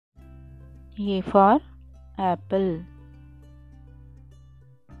A for apple.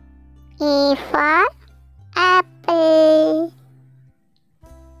 A for apple.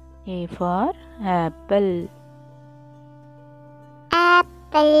 A for apple.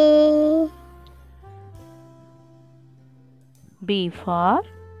 Apple. B for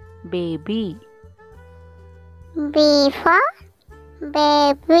baby. B for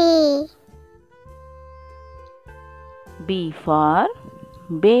baby. B for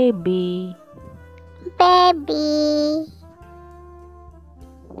baby. Baby.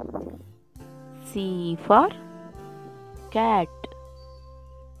 C for cat.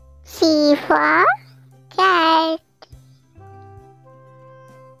 C for cat.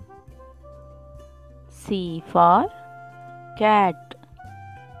 C for cat.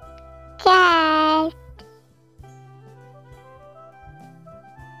 Cat.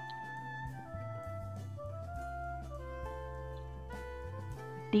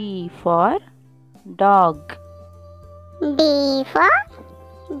 D for dog. D for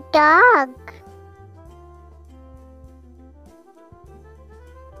dog.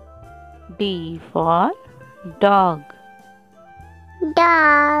 D for dog.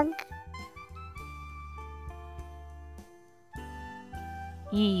 Dog.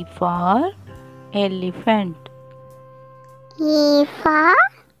 E for elephant. E for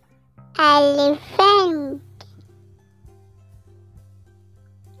elephant.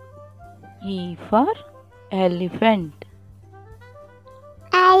 E for elephant.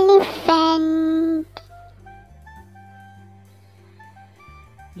 Elephant.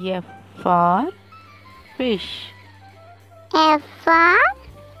 F for fish. F for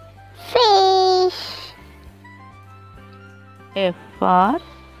fish. F for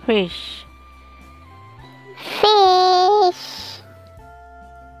fish. Fish.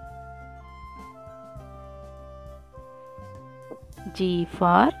 G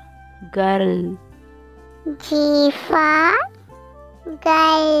for girl. G for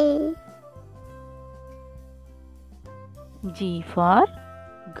girl. G for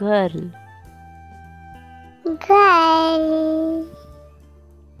girl. Girl.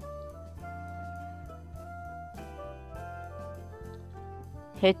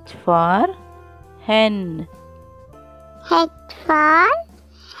 H for hen. H for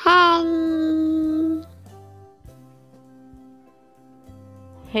hen.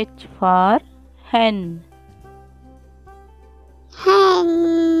 H for hen.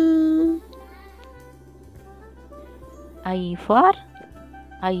 Hen. I for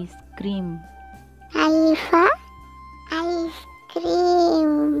ice cream. I for ice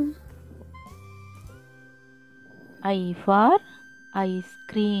cream. I for ice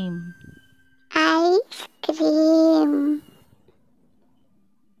cream. Ice cream.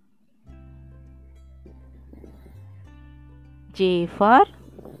 J for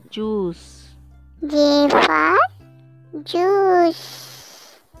juice. J for juice.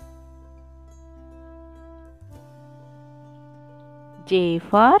 J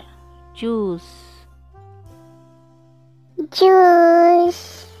for juice.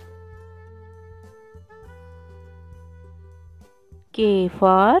 Juice. K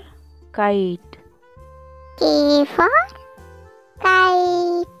for kite. K for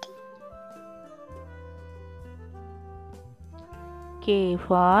kite. K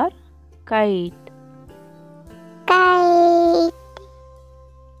for kite. Kite.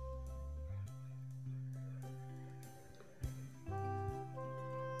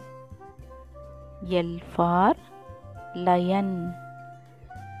 L for lion.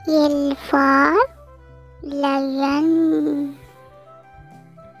 L for lion.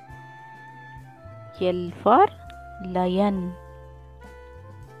 L for lion.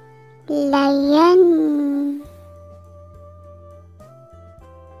 Lion.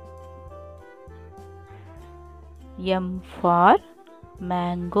 M for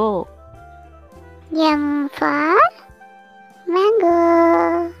mango. M for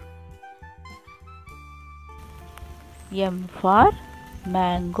mango. M for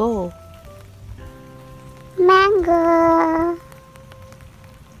mango. Mango.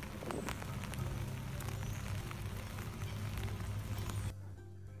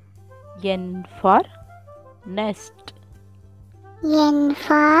 N for nest. N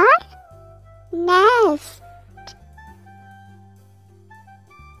for nest.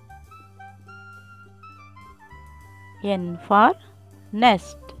 N for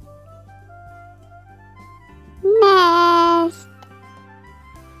nest. Nest.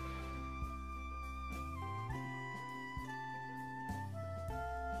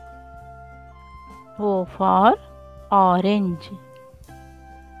 O for orange.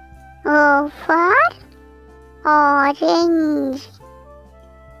 O for orange.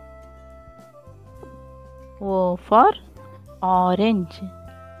 O for orange.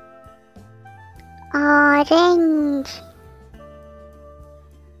 Orange.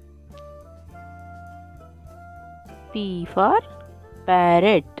 P for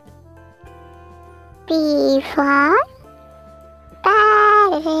parrot. P for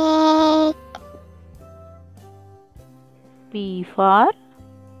parrot. P for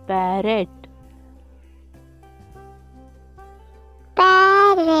parrot.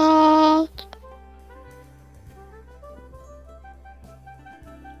 Parrot.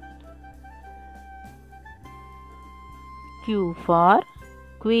 Q for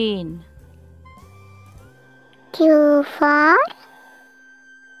queen. Q for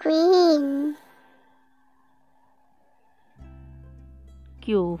queen.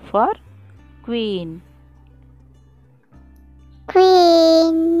 Q for queen.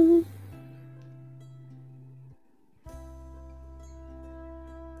 Queen.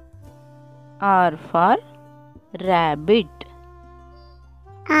 R for rabbit.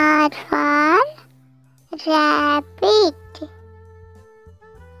 R for rabbit.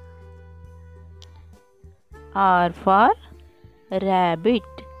 R for rabbit.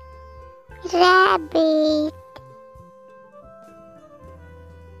 Rabbit.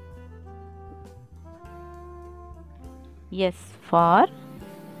 S for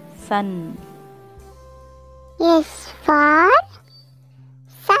sun. S for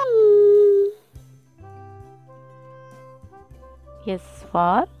sun. S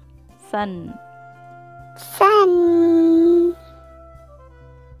for sun. Sun.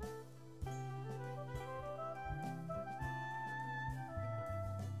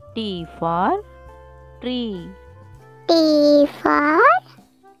 T for tree. T for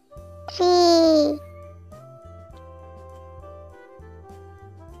tree.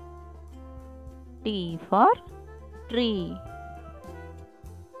 T for tree.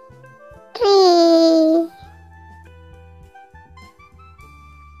 Tree.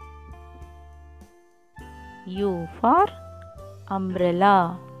 U for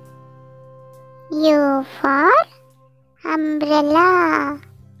umbrella. U for umbrella.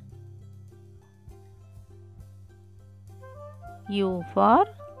 U for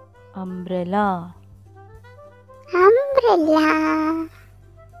umbrella. Umbrella.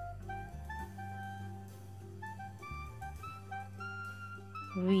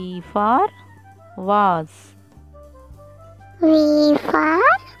 V for vase. V for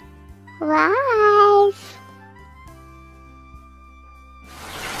vase.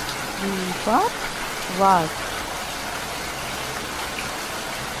 V for vase.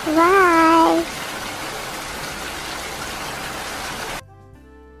 Vase.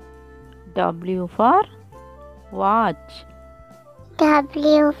 W for watch.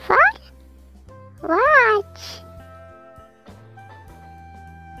 W for watch.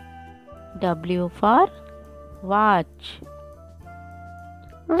 W for watch.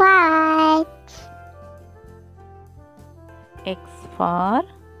 Watch. X for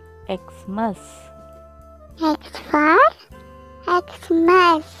Xmas. X for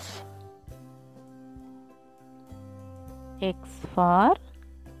Xmas. X for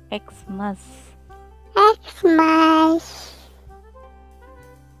Xmas. Xmas.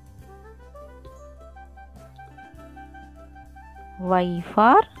 Y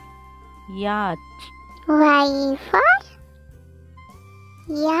for yacht. Y for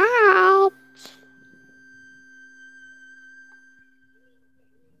yacht.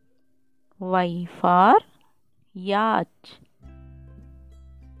 Y for yacht.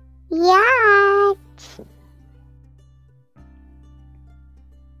 Yacht.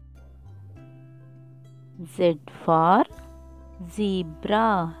 Z for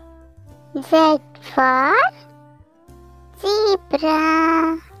zebra. Z for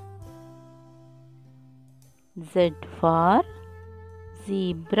zebra. Z for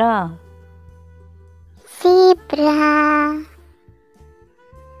zebra. Zebra.